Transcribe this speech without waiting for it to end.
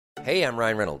Hey, I'm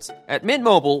Ryan Reynolds. At Mint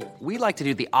Mobile, we like to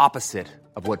do the opposite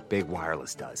of what Big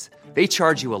Wireless does. They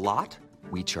charge you a lot,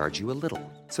 we charge you a little.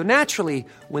 So naturally,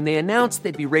 when they announced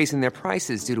they'd be raising their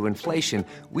prices due to inflation,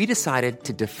 we decided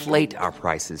to deflate our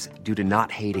prices due to not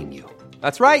hating you.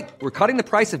 That's right. We're cutting the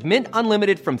price of Mint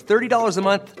Unlimited from $30 a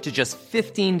month to just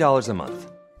 $15 a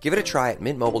month. Give it a try at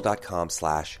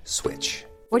mintmobile.com/switch.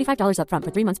 $45 up front for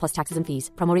 3 months plus taxes and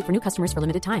fees. Promo rate for new customers for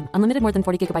limited time. Unlimited more than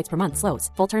 40 gigabytes per month. Slows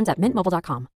full terms at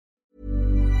mintmobile.com.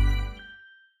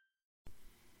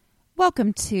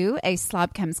 Welcome to A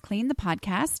Slob Comes Clean, the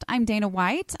podcast. I'm Dana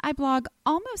White. I blog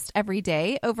almost every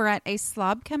day over at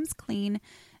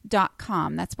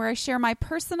aslobcomesclean.com. That's where I share my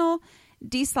personal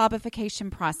deslobification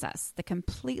process, the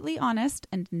completely honest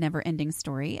and never-ending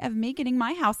story of me getting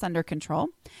my house under control.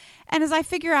 And as I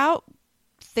figure out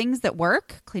things that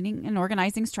work, cleaning and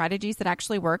organizing strategies that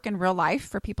actually work in real life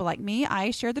for people like me, I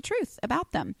share the truth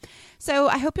about them. So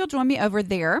I hope you'll join me over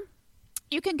there.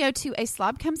 You can go to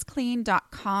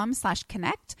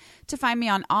aslobcomesclean.com/connect to find me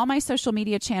on all my social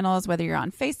media channels, whether you're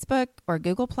on Facebook or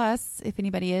Google+, if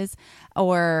anybody is,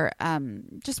 or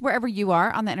just wherever you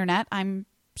are on the internet. I'm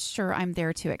sure I'm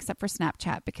there too, except for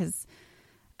Snapchat because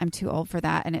I'm too old for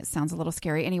that and it sounds a little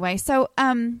scary anyway. So,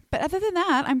 but other than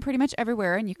that, I'm pretty much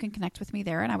everywhere and you can connect with me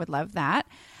there and I would love that.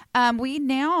 We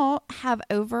now have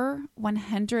over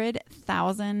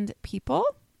 100,000 people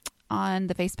on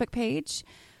the Facebook page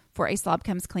for A Slob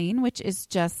Comes Clean, which is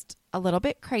just a little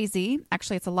bit crazy.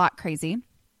 Actually, it's a lot crazy.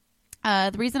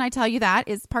 The reason I tell you that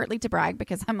is partly to brag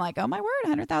because I'm like, oh my word,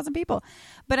 100,000 people.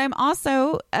 But I'm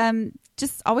also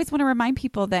just always want to remind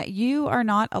people that you are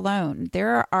not alone.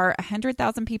 There are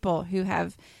 100,000 people who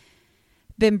have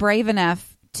been brave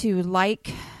enough to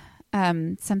like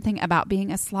something about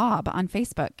being a slob on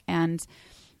Facebook. And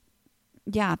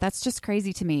yeah, that's just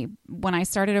crazy to me. When I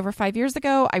started over 5 years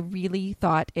ago, I really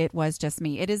thought it was just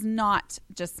me. It is not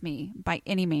just me by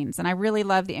any means. And I really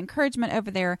love the encouragement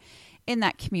over there in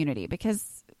that community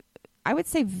because I would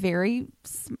say a very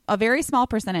small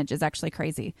percentage is actually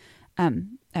crazy.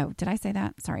 Oh, did I say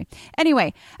that? Sorry.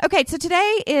 Anyway, okay. So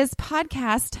today is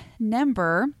podcast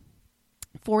number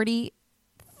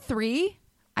 43,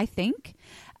 I think.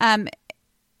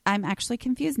 I'm actually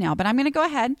confused now, but I'm going to go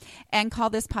ahead and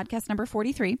call this podcast number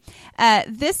 43.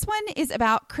 This one is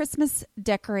about Christmas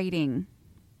decorating,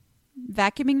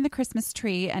 vacuuming the Christmas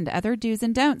tree, and other do's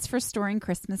and don'ts for storing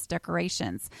Christmas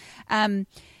decorations.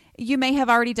 You may have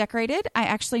already decorated. I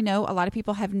actually know a lot of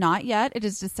people have not yet. It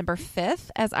is December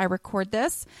 5th as I record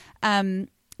this.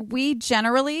 We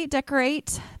generally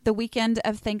decorate the weekend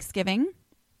of Thanksgiving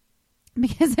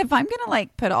because if I'm going to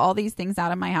put all these things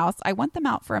out of my house, I want them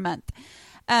out for a month.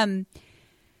 But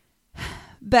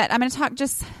I'm going to talk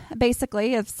just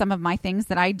basically of some of my things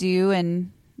that I do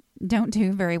and don't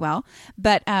do very well.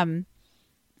 But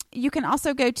you can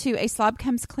also go to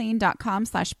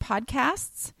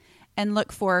aslobcomesclean.com/podcasts and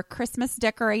look for Christmas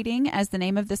decorating as the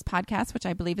name of this podcast, which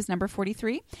I believe is number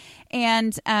 43.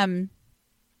 And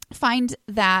find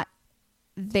that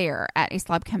there at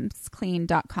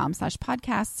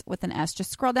aslobcomesclean.com/podcasts with an S.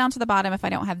 Just scroll down to the bottom. If I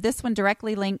don't have this one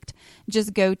directly linked,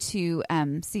 just go to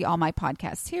see all my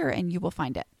podcasts here and you will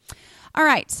find it. All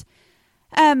right.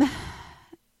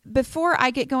 Before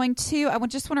I get going too, I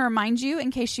just want to remind you,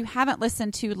 in case you haven't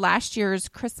listened to last year's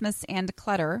Christmas and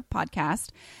Clutter podcast,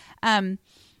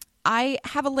 I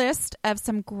have a list of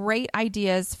some great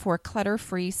ideas for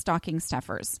clutter-free stocking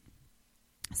stuffers.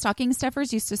 Stocking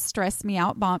stuffers used to stress me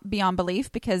out beyond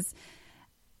belief because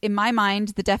in my mind,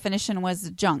 the definition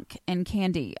was junk and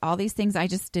candy. All these things I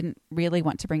just didn't really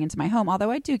want to bring into my home,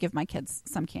 although I do give my kids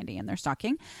some candy in their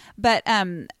stocking. But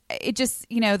it just,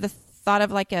 the thought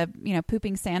of a,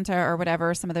 pooping Santa or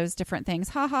whatever, some of those different things,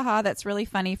 that's really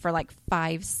funny for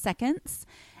 5 seconds.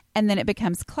 And then it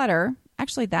becomes clutter.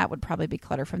 Actually, that would probably be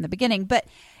clutter from the beginning. But,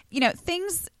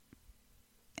 things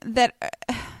that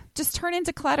just turn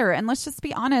into clutter. And let's just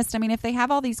be honest. I mean, if they have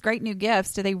all these great new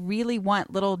gifts, do they really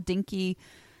want little dinky,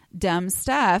 dumb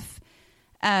stuff?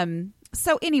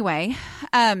 So anyway,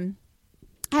 I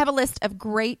have a list of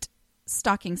great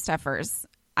stocking stuffers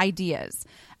ideas.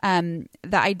 The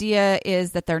idea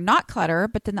is that they're not clutter,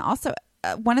 but then also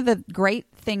one of the great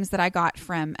things that I got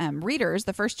from readers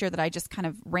the first year that I just kind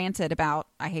of ranted about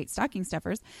I hate stocking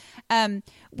stuffers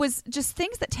was just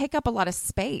things that take up a lot of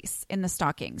space in the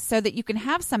stocking so that you can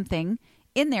have something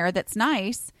in there that's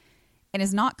nice and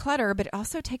is not clutter, but it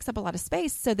also takes up a lot of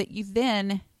space so that you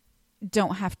then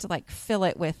don't have to fill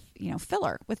it with,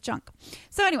 filler with junk.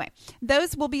 So anyway,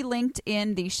 those will be linked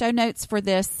in the show notes for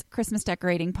this Christmas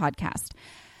decorating podcast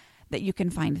that you can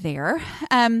find there.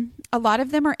 A lot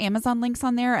of them are Amazon links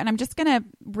on there, and I'm just going to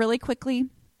really quickly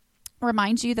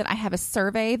remind you that I have a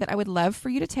survey that I would love for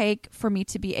you to take for me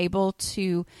to be able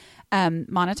to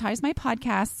monetize my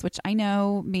podcasts, which I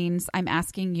know means I'm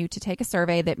asking you to take a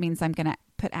survey. That means I'm going to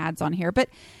put ads on here. But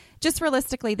just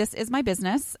realistically, this is my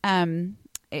business,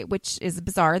 which is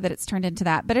bizarre that it's turned into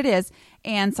that, but it is.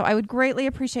 And so I would greatly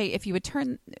appreciate if you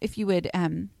would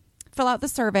fill out the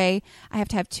survey. I have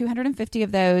to have 250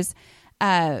 of those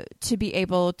to be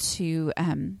able to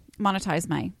monetize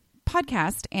my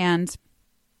podcast. And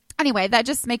anyway, that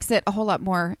just makes it a whole lot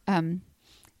more,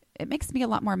 it makes me a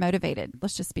lot more motivated.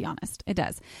 Let's just be honest. It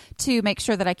does, to make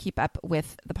sure that I keep up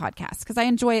with the podcast because I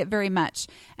enjoy it very much.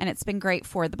 And it's been great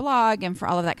for the blog and for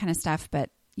all of that kind of stuff. But,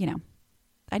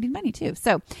 I need money too.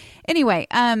 So anyway,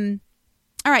 all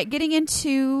right, getting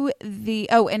into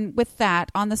and with that,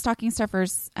 on the Stocking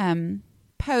Stuffers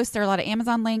post, there are a lot of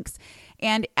Amazon links.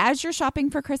 And as you're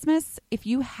shopping for Christmas, if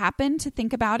you happen to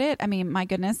think about it, I mean, my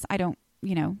goodness, I don't,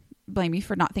 blame you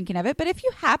for not thinking of it. But if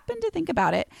you happen to think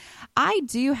about it, I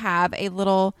do have a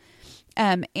little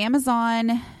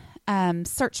Amazon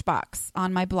search box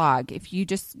on my blog. If you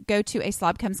just go to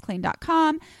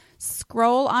aslobcomesclean.com,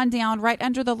 scroll on down, right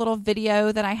under the little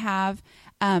video that I have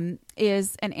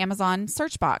is an Amazon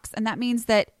search box. And that means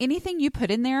that anything you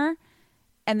put in there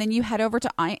and then you head over to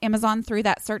Amazon through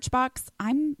that search box,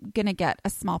 I'm going to get a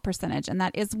small percentage. And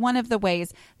that is one of the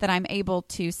ways that I'm able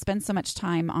to spend so much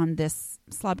time on this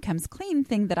Slob Comes Clean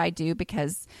thing that I do,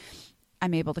 because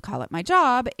I'm able to call it my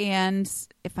job. And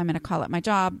if I'm going to call it my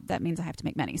job, that means I have to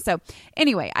make money. So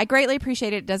anyway, I greatly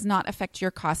appreciate it. It does not affect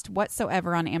your cost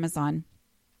whatsoever on Amazon.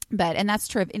 And that's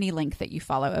true of any link that you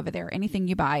follow over there. Anything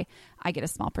you buy, I get a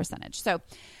small percentage. So,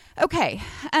 okay.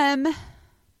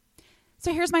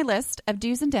 So here's my list of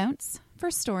do's and don'ts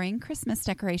for storing Christmas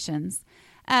decorations.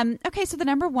 Okay, so the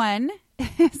number one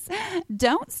is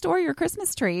don't store your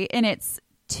Christmas tree and it's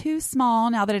too small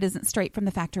now that it isn't straight from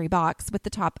the factory box with the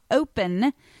top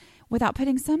open without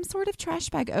putting some sort of trash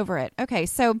bag over it. Okay,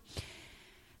 so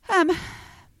the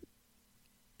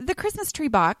Christmas tree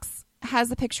box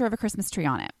has a picture of a Christmas tree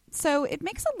on it. So it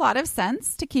makes a lot of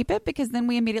sense to keep it because then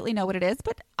we immediately know what it is.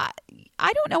 But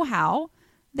I don't know how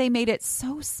they made it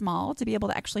so small to be able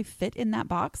to actually fit in that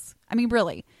box. I mean,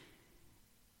 really,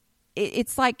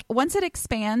 it's like once it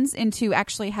expands into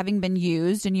actually having been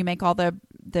used and you make all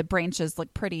the branches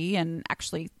look pretty and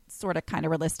actually sort of kind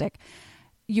of realistic,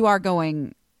 you are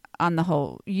going on the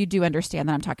whole, you do understand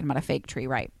that I'm talking about a fake tree,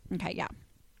 right? Okay, yeah.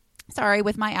 Sorry,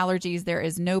 with my allergies, there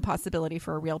is no possibility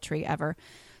for a real tree ever.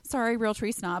 Sorry, real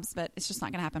tree snobs, but it's just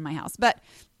not going to happen in my house. But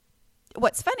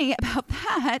what's funny about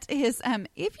that is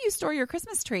if you store your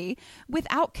Christmas tree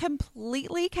without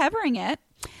completely covering it,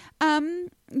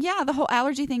 the whole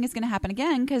allergy thing is going to happen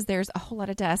again because there's a whole lot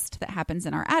of dust that happens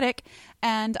in our attic.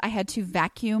 And I had to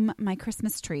vacuum my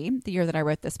Christmas tree the year that I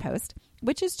wrote this post,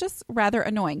 which is just rather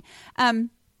annoying.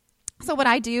 So what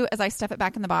I do as I stuff it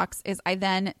back in the box is I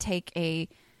then take a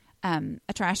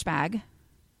trash bag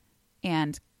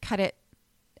and cut it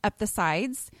up the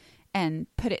sides and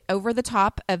put it over the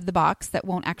top of the box that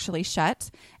won't actually shut.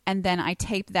 And then I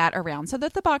tape that around so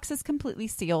that the box is completely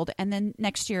sealed. And then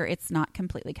next year it's not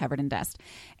completely covered in dust.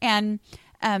 And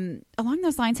along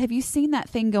those lines, have you seen that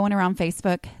thing going around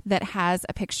Facebook that has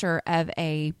a picture of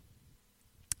a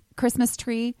Christmas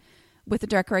tree with the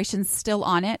decorations still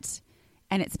on it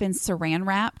and it's been saran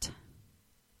wrapped?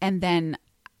 And then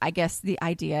I guess the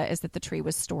idea is that the tree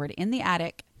was stored in the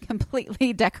attic,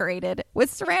 completely decorated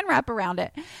with saran wrap around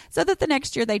it, so that the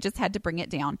next year they just had to bring it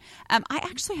down. I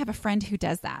actually have a friend who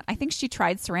does that. I think she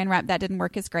tried saran wrap. That didn't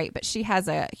work as great, but she has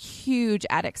a huge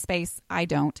attic space. I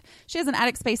don't. She has an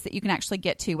attic space that you can actually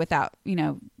get to without,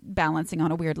 balancing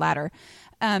on a weird ladder.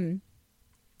 And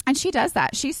she does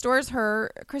that. She stores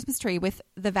her Christmas tree with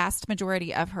the vast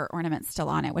majority of her ornaments still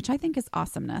on it, which I think is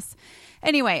awesomeness.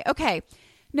 Anyway, okay.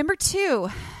 Number 2,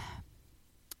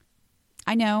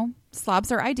 I know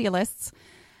slobs are idealists,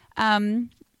 and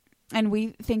we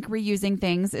think reusing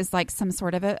things is like some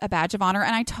sort of a badge of honor,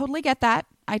 and I totally get that.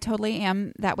 I totally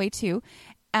am that way too.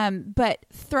 But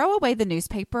throw away the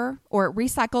newspaper or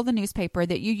recycle the newspaper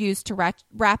that you used to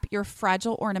wrap your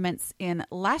fragile ornaments in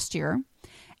last year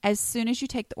as soon as you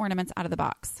take the ornaments out of the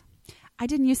box. I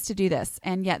didn't used to do this,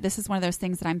 and yet this is one of those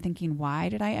things that I'm thinking, why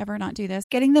did I ever not do this?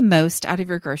 Getting the most out of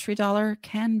your grocery dollar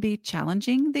can be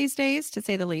challenging these days, to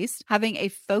say the least. Having a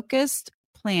focused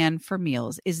plan for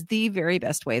meals is the very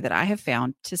best way that I have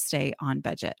found to stay on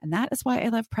budget, and that is why I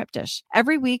love Prep Dish.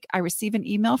 Every week, I receive an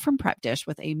email from Prep Dish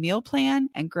with a meal plan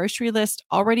and grocery list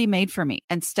already made for me,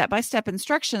 and step-by-step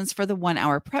instructions for the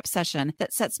 1-hour prep session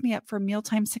that sets me up for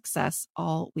mealtime success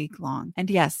all week long.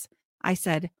 And yes, I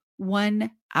said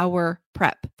 1 hour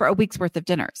prep for a week's worth of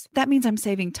dinners. That means I'm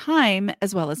saving time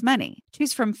as well as money.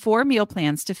 Choose from 4 meal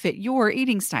plans to fit your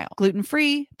eating style: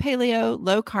 gluten-free, paleo,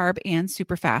 low carb, and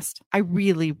super fast. I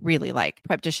really, really like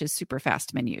Prep Dish's super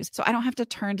fast menus, so I don't have to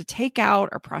turn to takeout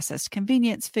or processed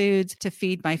convenience foods to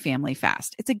feed my family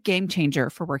fast. It's a game changer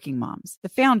for working moms. The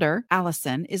founder,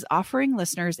 Allison, is offering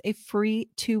listeners a free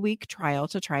 2-week trial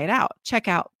to try it out. Check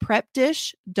out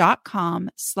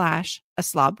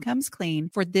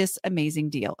prepdish.com/aslobcomesclean for this amazing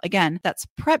deal. Again, that's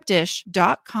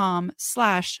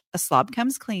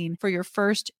prepdish.com/aslobcomesclean for your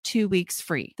first 2 weeks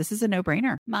free. This is a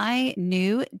no-brainer. My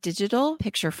new digital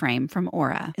picture frame from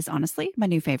Aura is honestly my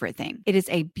new favorite thing. It is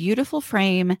a beautiful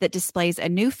frame that displays a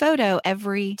new photo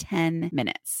every 10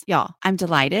 minutes. Y'all, I'm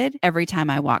delighted every time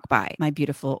I walk by my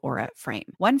beautiful Aura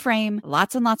frame. One frame,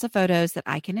 lots and lots of photos that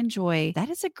I can enjoy. That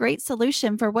is a great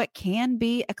solution for what can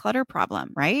be a clutter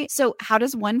problem, right? So how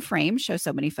does one frame show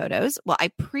so many photos? Well, I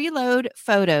preload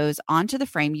photos onto the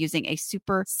frame using a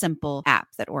super simple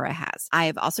app that Aura has. I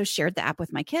have also shared the app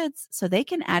with my kids so they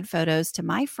can add photos to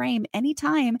my frame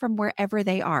anytime from wherever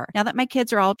they are. Now that my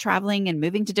kids are all traveling and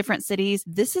moving to different cities,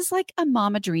 this is like a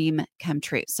mama dream come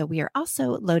true. So we are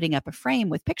also loading up a frame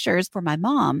with pictures for my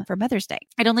mom for Mother's Day.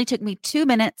 It only took me 2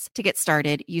 minutes to get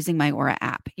started using my Aura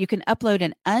app. You can upload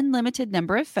an unlimited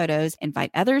number of photos,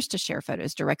 invite others to share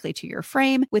photos directly to your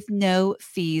frame with no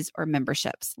fees or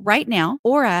memberships. Right now,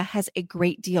 Aura has a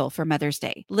great deal for Mother's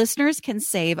Day. Listeners can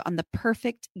save on the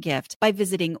perfect gift by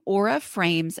visiting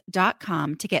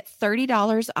auraframes.com to get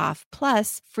 $30 off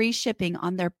plus free shipping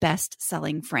on their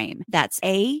best-selling frame. That's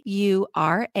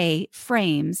AURA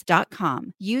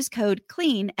frames.com. Use code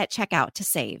CLEAN at checkout to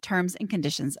save. Terms and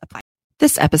conditions apply.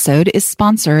 This episode is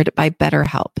sponsored by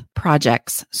BetterHelp.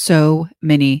 Projects, so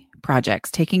many projects.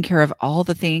 Taking care of all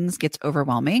the things gets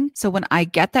overwhelming. So when I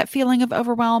get that feeling of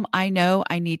overwhelm, I know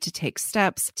I need to take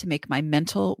steps to make my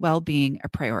mental well-being a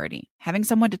priority. Having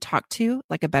someone to talk to,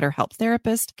 like a BetterHelp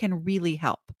therapist, can really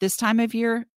help. This time of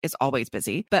year is always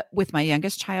busy, but with my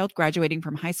youngest child graduating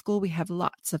from high school, we have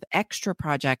lots of extra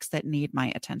projects that need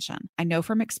my attention. I know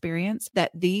from experience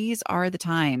that these are the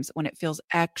times when it feels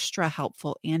extra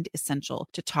helpful and essential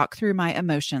to talk through my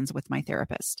emotions with my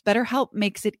therapist. BetterHelp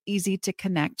makes it easy to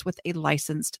connect with a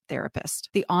licensed therapist.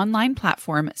 The online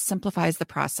platform simplifies the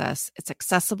process. It's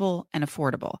accessible and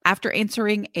affordable. After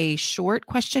answering a short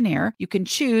questionnaire, you can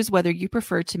choose whether you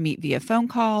prefer to meet via phone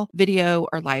call, video,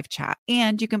 or live chat,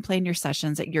 and you can plan your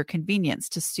sessions at your convenience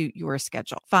to suit your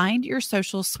schedule. Find your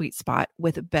social sweet spot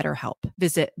with BetterHelp.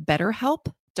 Visit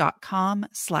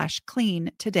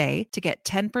BetterHelp.com/clean today to get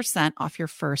 10% off your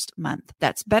first month.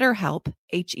 That's BetterHelp,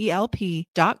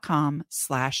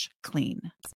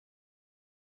 HELP.com/clean.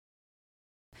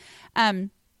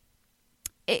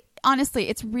 Honestly,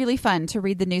 it's really fun to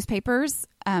read the newspapers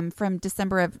from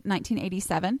December of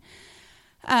 1987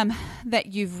 that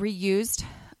you've reused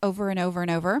over and over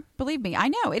and over. Believe me, I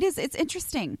know it is. It's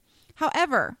interesting.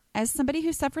 However, as somebody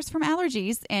who suffers from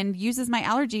allergies and uses my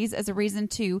allergies as a reason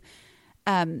to,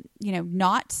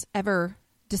 not ever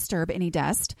disturb any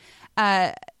dust,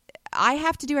 I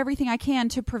have to do everything I can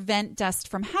to prevent dust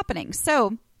from happening.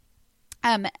 So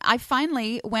I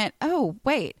finally went, oh,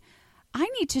 wait, I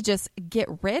need to just get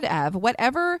rid of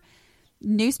whatever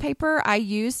newspaper I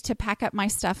used to pack up my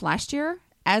stuff last year.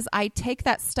 As I take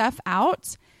that stuff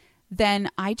out, then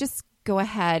I just go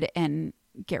ahead and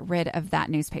get rid of that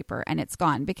newspaper and it's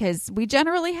gone, because we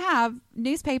generally have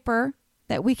newspaper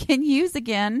that we can use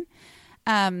again.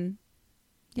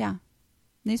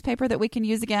 Newspaper that we can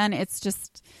use again. It's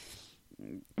just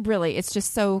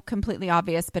so completely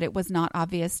obvious, but it was not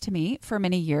obvious to me for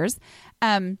many years.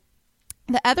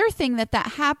 The other thing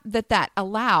that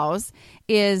allows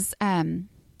is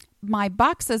my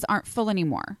boxes aren't full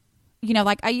anymore. You know,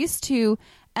 like I used to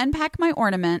unpack my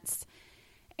ornaments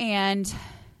and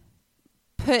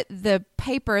put the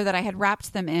paper that I had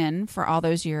wrapped them in for all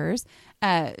those years,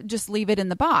 just leave it in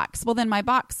the box. Well, then my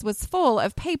box was full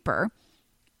of paper.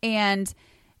 And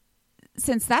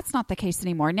since that's not the case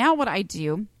anymore, now what I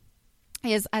do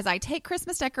is as I take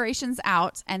Christmas decorations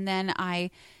out and then I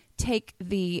take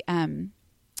the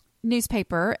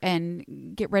newspaper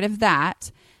and get rid of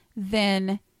that,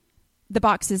 then the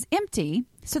box is empty.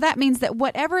 So that means that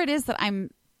whatever it is that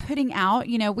I'm putting out,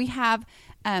 we have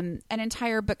an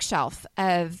entire bookshelf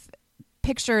of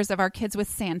pictures of our kids with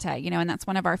Santa, and that's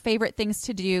one of our favorite things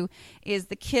to do is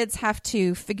the kids have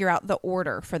to figure out the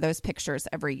order for those pictures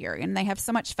every year. And they have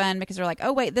so much fun because they're like,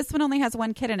 oh, wait, this one only has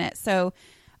one kid in it. So,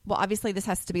 well, obviously this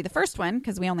has to be the first one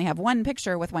because we only have one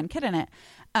picture with one kid in it.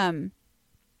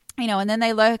 and then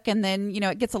they look, and then,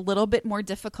 it gets a little bit more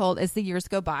difficult as the years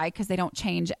go by because they don't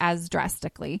change as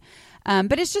drastically.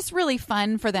 But it's just really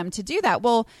fun for them to do that.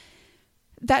 Well,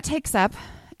 that takes up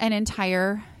an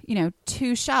entire,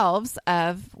 2 shelves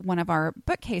of one of our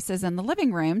bookcases in the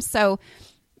living room. So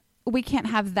we can't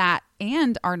have that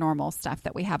and our normal stuff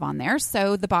that we have on there.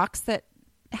 So the box that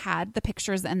had the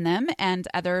pictures in them and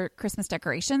other Christmas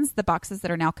decorations, the boxes that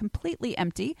are now completely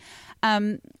empty,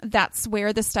 that's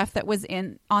where the stuff that was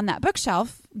on that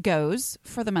bookshelf goes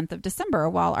for the month of December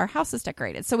while our house is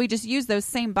decorated. So we just use those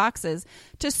same boxes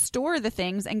to store the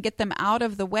things and get them out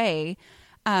of the way,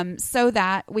 so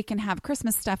that we can have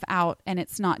Christmas stuff out and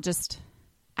it's not just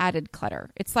added clutter.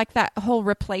 It's like that whole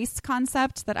replace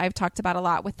concept that I've talked about a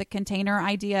lot with the container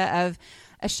idea of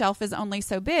a shelf is only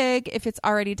so big. If it's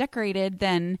already decorated,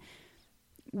 then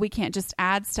we can't just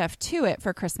add stuff to it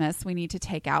for Christmas. We need to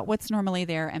take out what's normally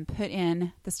there and put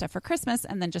in the stuff for Christmas,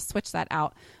 and then just switch that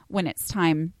out when it's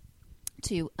time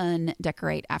to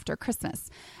undecorate after Christmas.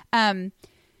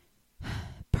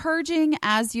 Purging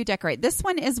as you decorate. This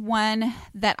one is one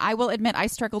that I will admit I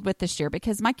struggled with this year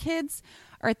because my kids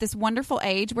are at this wonderful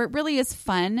age where it really is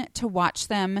fun to watch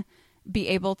them be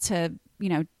able to,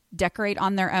 decorate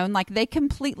on their own. Like, they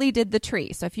completely did the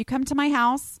tree. So if you come to my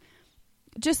house,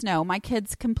 just know my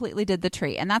kids completely did the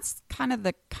tree. And that's kind of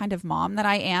the kind of mom that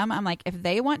I am. I'm like, if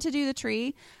they want to do the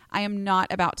tree, I am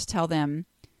not about to tell them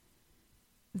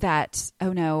that,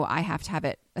 oh no, I have to have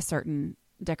it a certain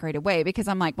decorated way, because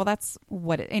I'm like, well, that's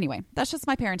what anyway, that's just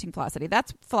my parenting philosophy.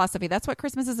 That's what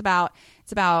Christmas is about.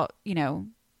 It's about,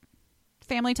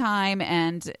 family time,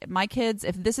 and my kids,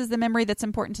 if this is the memory that's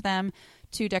important to them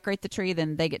to decorate the tree,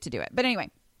 then they get to do it. But anyway,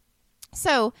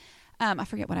 so I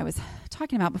forget what I was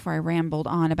talking about before I rambled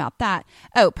on about that.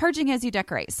 Oh, purging as you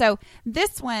decorate. So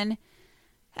this one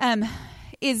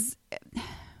is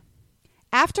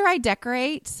after I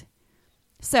decorate.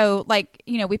 So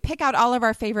we pick out all of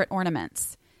our favorite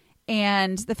ornaments,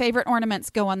 and the favorite ornaments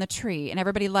go on the tree, and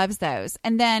everybody loves those.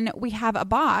 And then we have a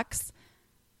box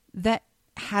that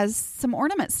has some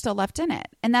ornaments still left in it.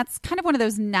 And that's kind of one of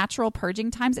those natural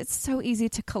purging times. It's so easy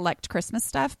to collect Christmas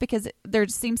stuff because there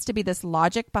seems to be this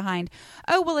logic behind,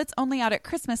 oh, well, it's only out at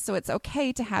Christmas, so it's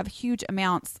okay to have huge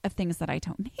amounts of things that I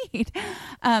don't need.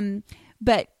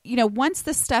 But, once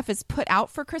the stuff is put out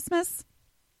for Christmas,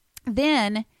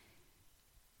 then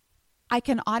I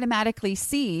can automatically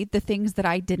see the things that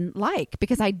I didn't like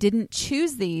because I didn't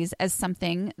choose these as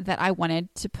something that I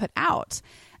wanted to put out.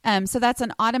 So that's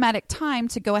an automatic time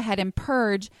to go ahead and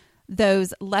purge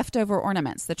those leftover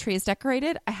ornaments. The tree is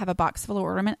decorated. I have a box full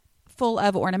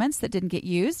of ornaments that didn't get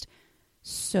used.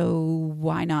 So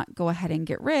why not go ahead and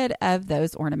get rid of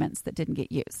those ornaments that didn't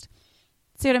get used?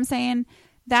 See what I'm saying?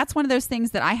 That's one of those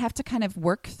things that I have to kind of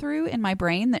work through in my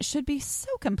brain that should be so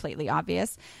completely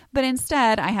obvious. But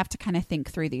instead, I have to kind of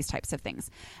think through these types of things.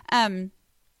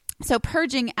 So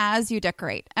purging as you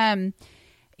decorate.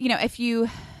 If you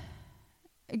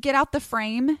get out the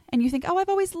frame and you think, oh, I've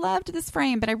always loved this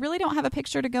frame, but I really don't have a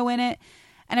picture to go in it,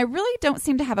 and I really don't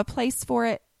seem to have a place for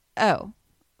it. Oh,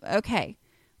 okay.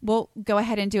 Well, go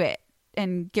ahead and do it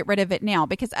and get rid of it now,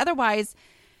 because otherwise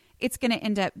it's going to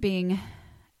end up being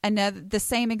the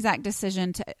same exact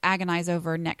decision to agonize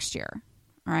over next year.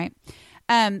 All right.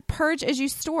 Purge as you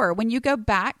store. When you go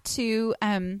back to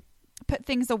put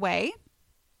things away,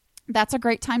 that's a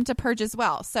great time to purge as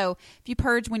well. So if you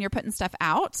purge when you're putting stuff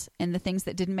out and the things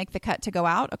that didn't make the cut to go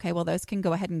out, okay, well, those can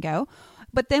go ahead and go.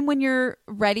 But then when you're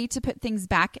ready to put things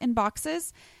back in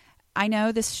boxes, I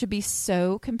know this should be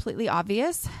so completely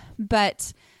obvious,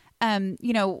 but,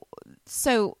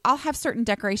 so I'll have certain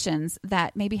decorations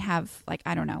that maybe have,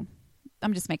 I don't know,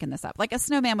 I'm just making this up, like a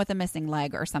snowman with a missing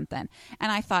leg or something.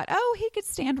 And I thought, oh, he could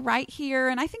stand right here,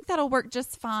 and I think that'll work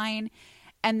just fine.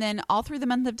 And then all through the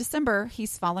month of December,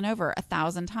 he's fallen over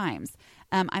 1,000 times.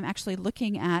 I'm actually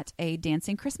looking at a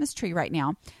dancing Christmas tree right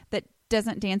now that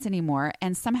doesn't dance anymore.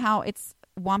 And somehow it's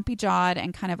wompy-jawed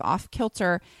and kind of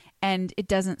off-kilter, and it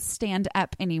doesn't stand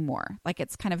up anymore. Like,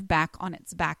 it's kind of back on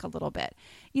its back a little bit.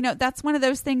 That's one of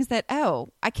those things that,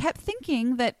 I kept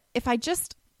thinking that if I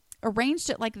just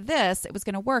arranged it like this, it was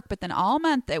going to work. But then all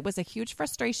month, it was a huge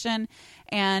frustration.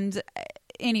 And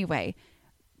anyway,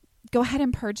 go ahead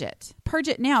and purge it. Purge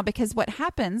it now, because what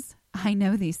happens, I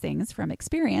know these things from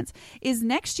experience, is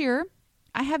next year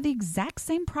I have the exact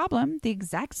same problem, the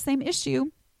exact same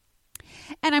issue,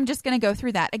 and I'm just going to go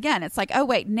through that again. It's like, oh,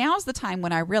 wait, now's the time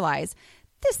when I realize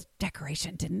this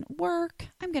decoration didn't work.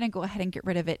 I'm going to go ahead and get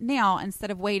rid of it now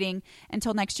instead of waiting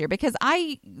until next year, because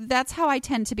that's how I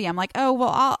tend to be. I'm like, oh,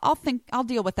 well, I'll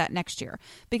deal with that next year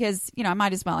because, I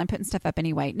might as well. I'm putting stuff up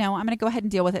anyway. No, I'm going to go ahead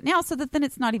and deal with it now so that then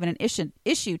it's not even an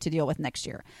issue to deal with next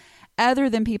year. Other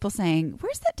than people saying,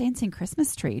 where's that dancing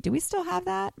Christmas tree? Do we still have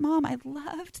that? Mom, I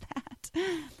loved that.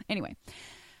 Anyway,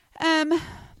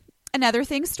 another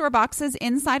thing, store boxes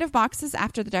inside of boxes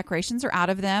after the decorations are out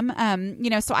of them.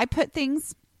 So I put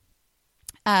things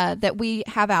that we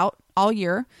have out all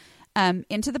year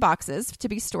into the boxes to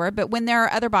be stored. But when there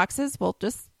are other boxes, we'll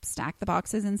just stack the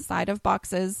boxes inside of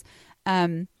boxes.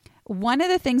 One of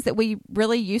the things that we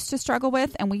really used to struggle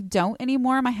with, and we don't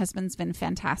anymore, my husband's been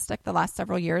fantastic the last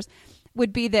several years,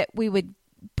 would be that we would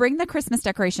bring the Christmas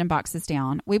decoration boxes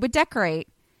down. We would decorate,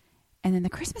 and then the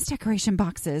Christmas decoration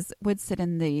boxes would sit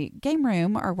in the game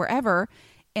room or wherever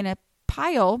in a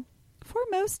pile for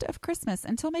most of Christmas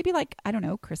until maybe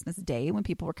Christmas Day when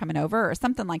people were coming over or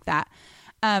something like that.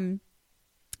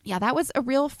 That was a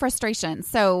real frustration.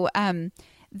 So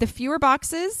the fewer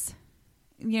boxes,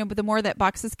 the more that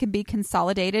boxes can be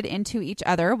consolidated into each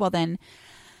other, well then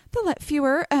the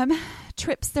fewer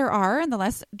trips there are and the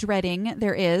less dreading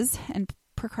there is and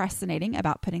procrastinating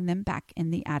about putting them back in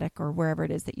the attic or wherever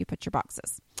it is that you put your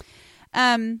boxes.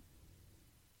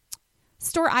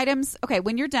 Store items. Okay,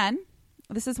 when you're done,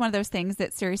 this is one of those things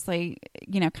that seriously,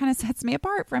 kind of sets me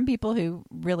apart from people who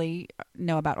really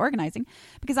know about organizing,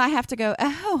 because I have to go,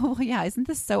 oh, well, yeah, isn't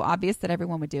this so obvious that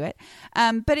everyone would do it?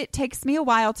 But it takes me a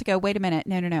while to go, wait a minute,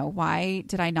 no. Why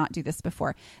did I not do this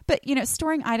before? But,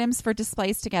 storing items for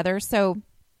displays together. So,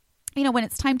 when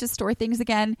it's time to store things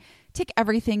again, take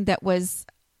everything that was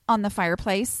on the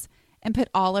fireplace and put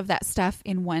all of that stuff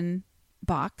in one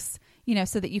box,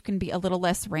 so that you can be a little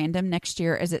less random next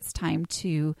year as it's time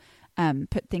to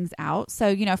put things out.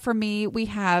 So, for me, we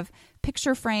have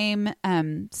picture frame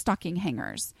stocking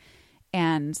hangers.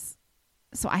 And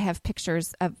so I have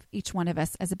pictures of each one of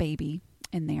us as a baby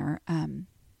in there.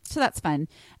 So that's fun.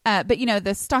 But,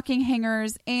 the stocking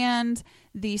hangers and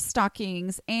the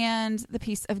stockings and the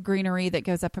piece of greenery that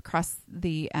goes up across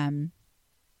the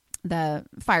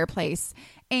fireplace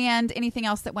and anything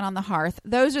else that went on the hearth,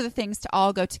 those are the things to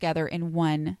all go together in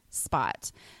one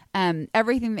spot.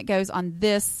 Everything that goes on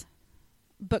this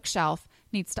bookshelf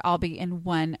needs to all be in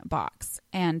one box.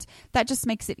 And that just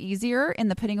makes it easier in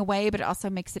the putting away, but it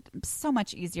also makes it so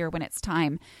much easier when it's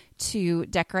time to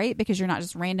decorate, because you're not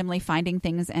just randomly finding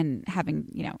things and having,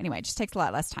 anyway, it just takes a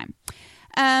lot less time.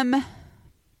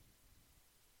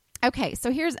 Okay,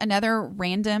 so here's another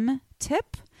random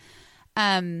tip.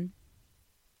 And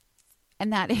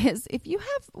that is, if you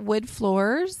have wood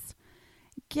floors,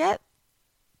 get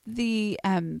the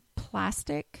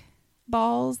plastic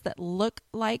balls that look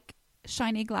like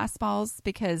shiny glass balls,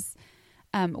 because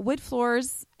wood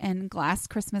floors and glass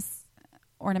Christmas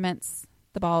ornaments,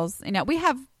 the balls, we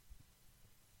have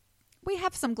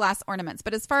some glass ornaments,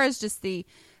 but as far as just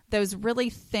those really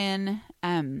thin,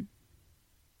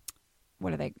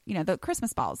 what are they? The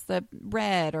Christmas balls, the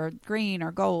red or green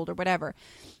or gold or whatever,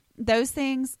 those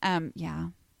things,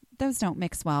 those don't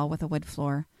mix well with a wood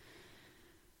floor.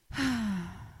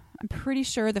 I'm pretty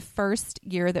sure the first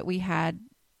year that we had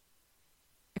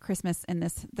a Christmas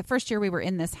the first year we were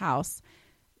in this house,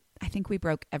 I think we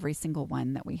broke every single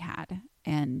one that we had.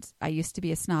 And I used to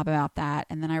be a snob about that.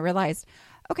 And then I realized,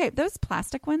 okay, those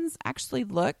plastic ones actually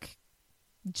look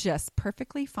just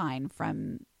perfectly fine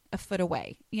from a foot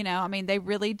away. They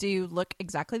really do look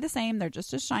exactly the same. They're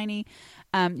just as shiny.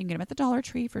 You can get them at the Dollar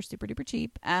Tree for super duper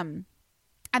cheap.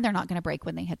 And they're not going to break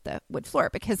when they hit the wood floor,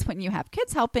 because when you have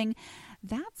kids helping,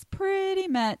 that's pretty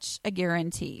much a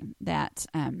guarantee that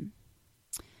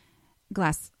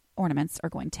glass ornaments are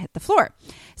going to hit the floor.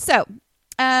 So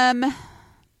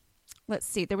let's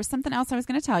see. There was something else I was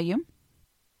going to tell you.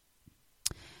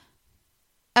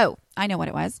 Oh, I know what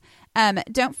it was.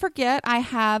 Don't forget, I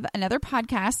have another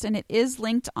podcast, and it is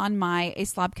linked on my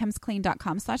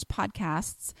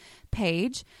aslobcomesclean.com/podcasts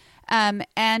page.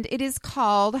 And it is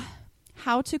called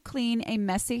How to Clean a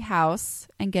Messy House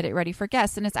and Get It Ready for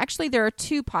Guests. And there are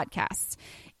 2 podcasts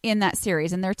in that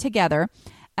series, and they're together,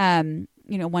 1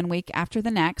 week after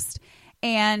the next.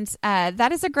 And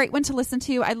that is a great one to listen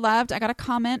to. I got a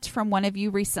comment from one of you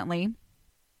recently,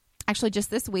 actually just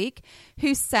this week,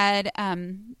 who said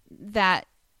that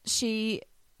she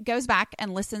goes back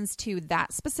and listens to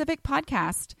that specific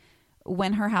podcast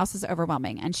when her house is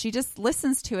overwhelming, and she just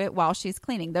listens to it while she's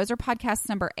cleaning. Those are podcasts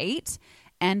number 8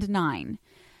 and 9.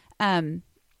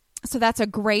 So that's a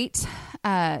great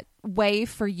way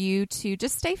for you to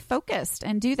just stay focused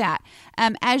and do that.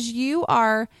 As you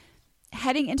are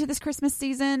heading into this Christmas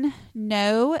season,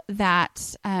 know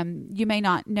that you may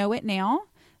not know it now,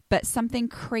 but something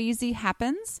crazy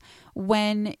happens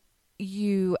when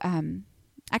you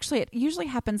actually, it usually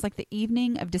happens like the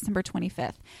evening of December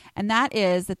 25th. And that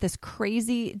is that this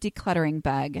crazy decluttering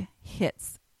bug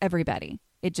hits everybody.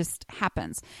 It just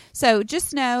happens. So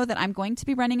just know that I'm going to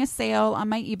be running a sale on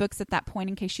my ebooks at that point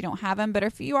in case you don't have them. But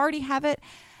if you already have it,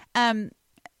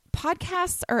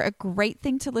 podcasts are a great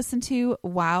thing to listen to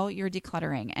while you're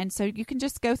decluttering. And so you can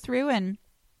just go through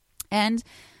and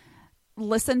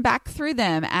listen back through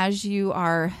them as you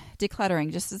are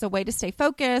decluttering, just as a way to stay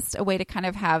focused, a way to kind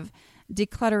of have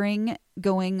decluttering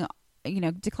going,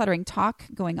 decluttering talk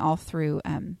going all through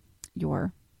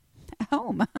your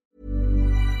home.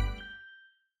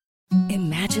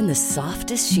 Imagine the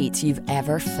softest sheets you've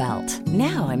ever felt.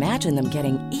 Now imagine them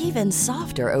getting even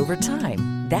softer over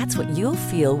time. That's what you'll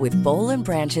feel with Boll &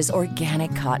 Branch's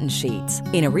organic cotton sheets.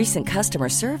 In a recent customer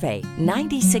survey,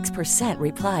 96%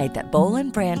 replied that Boll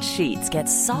 & Branch sheets get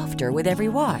softer with every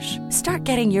wash. Start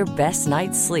getting your best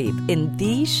night's sleep in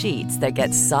these sheets that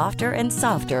get softer and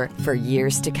softer for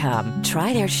years to come.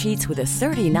 Try their sheets with a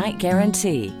 30-night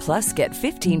guarantee. Plus, get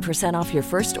 15% off your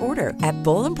first order at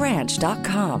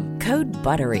bollandbranch.com. Code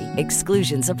BUTTERY.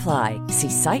 Exclusions apply. See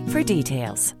site for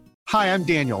details. Hi, I'm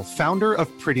Daniel, founder of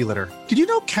Pretty Litter. Did you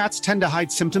know cats tend to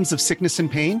hide symptoms of sickness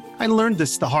and pain? I learned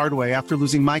this the hard way after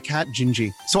losing my cat,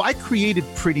 Gingy. So I created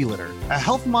Pretty Litter, a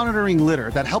health monitoring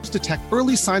litter that helps detect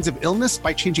early signs of illness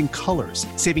by changing colors,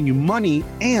 saving you money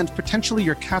and potentially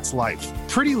your cat's life.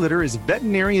 Pretty Litter is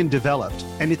veterinarian developed,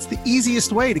 and it's the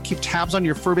easiest way to keep tabs on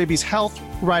your fur baby's health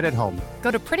right at home.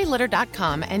 Go to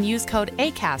prettylitter.com and use code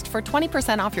ACAST for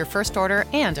 20% off your first order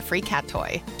and a free cat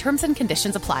toy. Terms and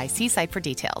conditions apply. See site for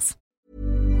details.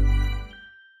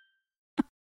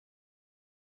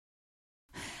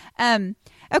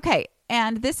 Okay.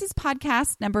 And this is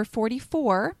podcast number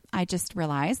 44. I just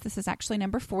realized this is actually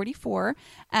number 44.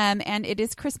 And it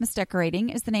is Christmas decorating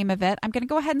is the name of it. I'm going to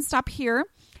go ahead and stop here.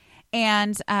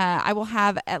 And I will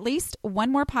have at least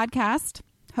one more podcast,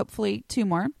 hopefully two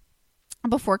more,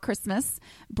 before Christmas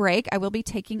break. I will be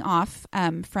taking off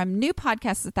from new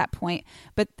podcasts at that point,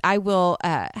 but I will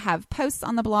have posts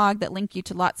on the blog that link you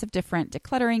to lots of different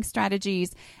decluttering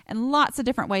strategies and lots of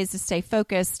different ways to stay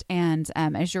focused and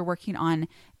as you're working on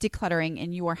decluttering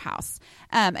in your house.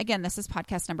 Again, this is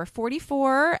podcast number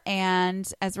 44. And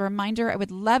as a reminder, I would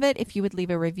love it if you would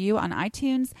leave a review on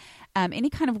iTunes.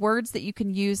 Any kind of words that you can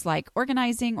use like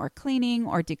organizing or cleaning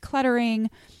or decluttering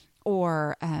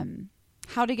or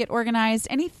how to get organized,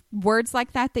 any words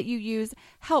like that you use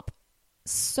help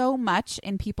so much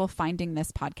in people finding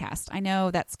this podcast. I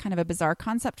know that's kind of a bizarre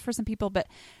concept for some people, but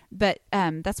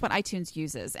that's what iTunes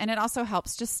uses. And it also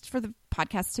helps just for the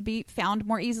podcast to be found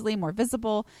more easily, more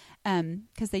visible,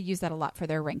 because they use that a lot for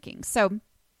their rankings. So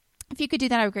if you could do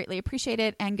that, I would greatly appreciate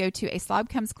it. And go to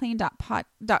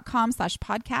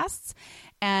aslobcomesclean.com/podcasts,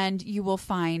 and you will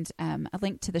find a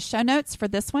link to the show notes for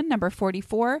this one, number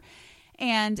 44.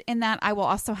 And in that, I will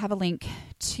also have a link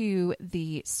to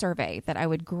the survey that I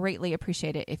would greatly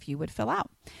appreciate it if you would fill out.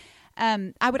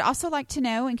 I would also like to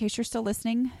know, in case you're still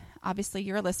listening, obviously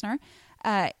you're a listener,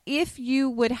 if you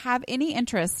would have any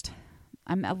interest.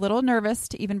 I'm a little nervous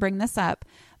to even bring this up,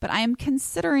 but I am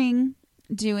considering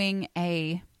doing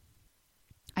I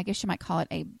guess you might call it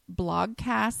a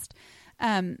blogcast,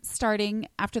 starting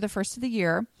after the first of the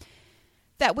year.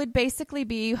 That would basically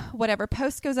be whatever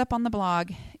post goes up on the blog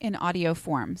in audio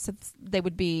form. So they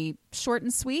would be short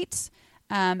and sweet,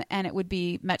 and it would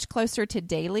be much closer to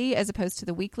daily as opposed to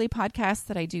the weekly podcasts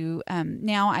that I do.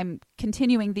 Now I'm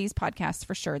continuing these podcasts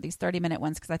for sure, these 30-minute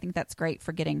ones, because I think that's great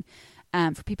for getting,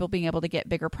 for people being able to get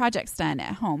bigger projects done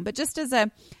at home. But just as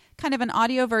a kind of an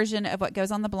audio version of what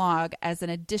goes on the blog as an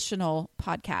additional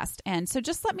podcast. And so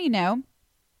just let me know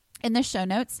in the show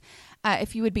notes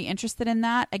if you would be interested in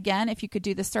that. Again, if you could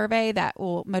do the survey, that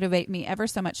will motivate me ever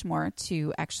so much more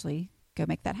to actually go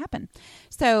make that happen.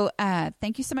 So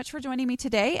thank you so much for joining me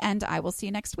today, and I will see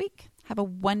you next week. Have a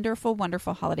wonderful,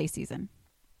 wonderful holiday season.